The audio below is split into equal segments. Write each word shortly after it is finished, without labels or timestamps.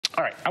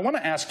All right, I want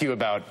to ask you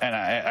about, and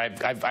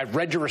I've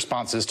read your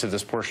responses to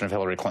this portion of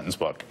Hillary Clinton's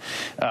book.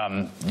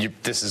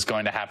 This is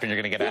going to happen. You're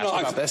going to get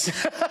asked about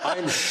this.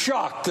 I'm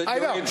shocked that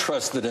you're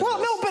interested in this. Well,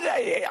 no, but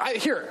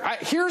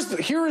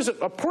here's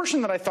a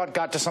portion that I thought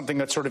got to something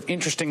that's sort of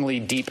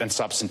interestingly deep and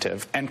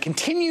substantive and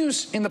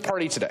continues in the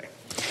party today.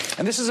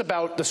 And this is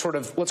about the sort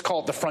of, let's call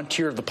it the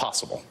frontier of the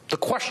possible. The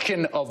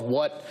question of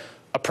what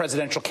a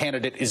presidential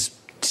candidate is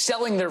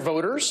selling their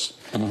voters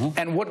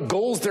and what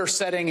goals they're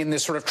setting in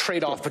this sort of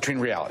trade-off between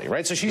reality,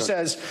 right? So she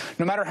says,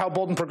 no matter how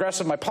bold and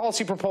progressive my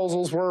policy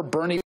proposals were,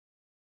 Bernie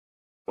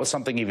was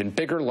something even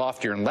bigger,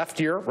 loftier, and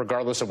leftier,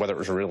 regardless of whether it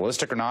was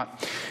realistic or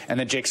not. And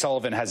then Jake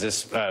Sullivan has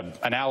this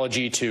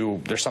analogy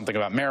to, there's something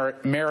about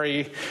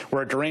Mary,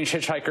 where a deranged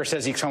hitchhiker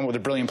says he's come up with a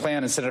brilliant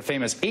plan. Instead of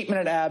famous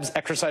 8-minute abs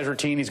exercise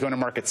routine, he's going to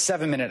market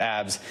 7-minute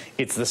abs.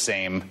 It's the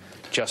same,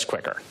 just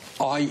quicker.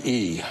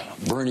 I.e.,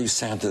 Bernie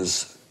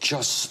Sanders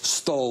just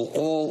stole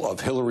all of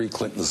Hillary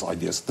Clinton's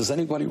ideas. Does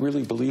anybody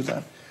really believe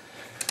that?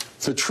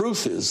 The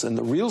truth is, and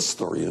the real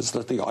story is,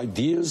 that the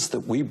ideas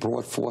that we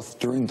brought forth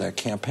during that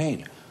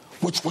campaign,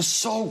 which was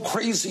so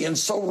crazy and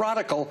so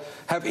radical,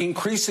 have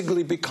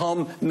increasingly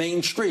become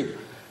mainstream.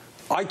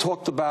 I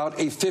talked about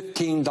a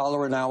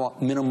 $15 an hour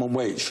minimum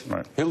wage.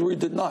 Right. Hillary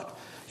did not.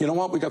 You know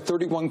what? We got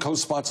 31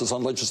 co-sponsors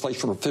on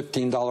legislation for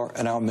 $15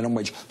 an hour minimum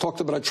wage.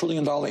 Talked about $1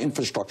 trillion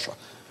infrastructure.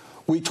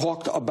 We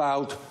talked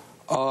about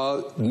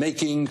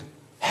making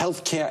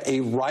health care a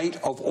right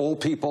of all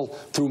people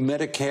through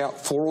Medicare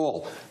for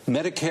all.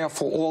 Medicare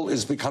for all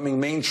is becoming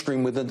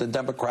mainstream within the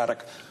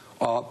Democratic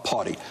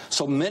Party.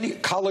 So many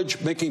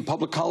making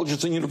public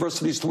colleges and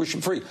universities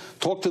tuition free.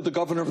 Talk to the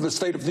governor of the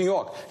state of New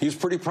York. He's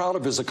pretty proud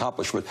of his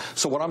accomplishment.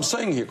 So what I'm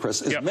saying here,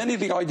 Chris, is many of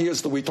the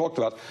ideas that we talked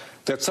about,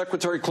 that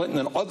Secretary Clinton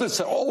and others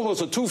said, oh,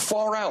 those are too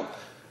far out.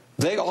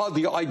 They are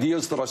the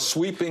ideas that are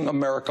sweeping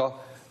America,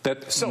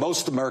 that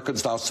most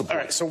Americans now support. All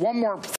right, so one more